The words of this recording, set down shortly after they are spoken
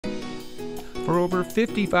For over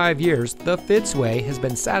 55 years, the Fitzway has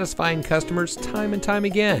been satisfying customers time and time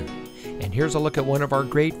again. And here's a look at one of our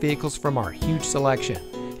great vehicles from our huge selection,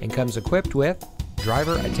 and comes equipped with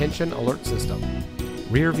driver attention alert system,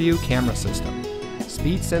 rear view camera system,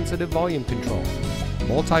 speed sensitive volume control,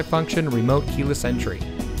 multifunction remote keyless entry,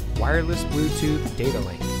 wireless Bluetooth data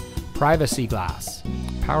link, privacy glass,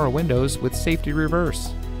 power windows with safety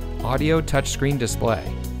reverse, audio touchscreen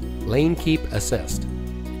display, lane keep assist,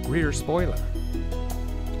 rear spoiler.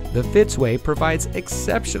 The Fitzway provides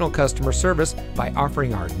exceptional customer service by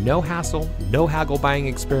offering our no-hassle, no-haggle buying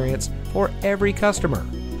experience for every customer.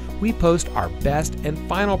 We post our best and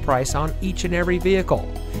final price on each and every vehicle,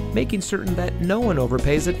 making certain that no one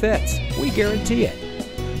overpays at Fitz. We guarantee it.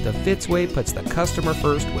 The Fitzway puts the customer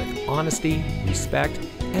first with honesty, respect,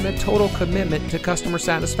 and a total commitment to customer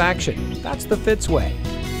satisfaction. That's the Fitzway.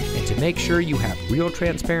 And to make sure you have real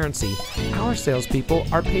transparency, our salespeople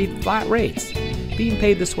are paid flat rates. Being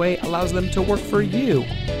paid this way allows them to work for you.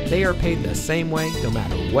 They are paid the same way no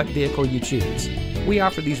matter what vehicle you choose. We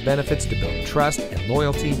offer these benefits to build trust and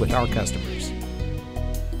loyalty with our customers.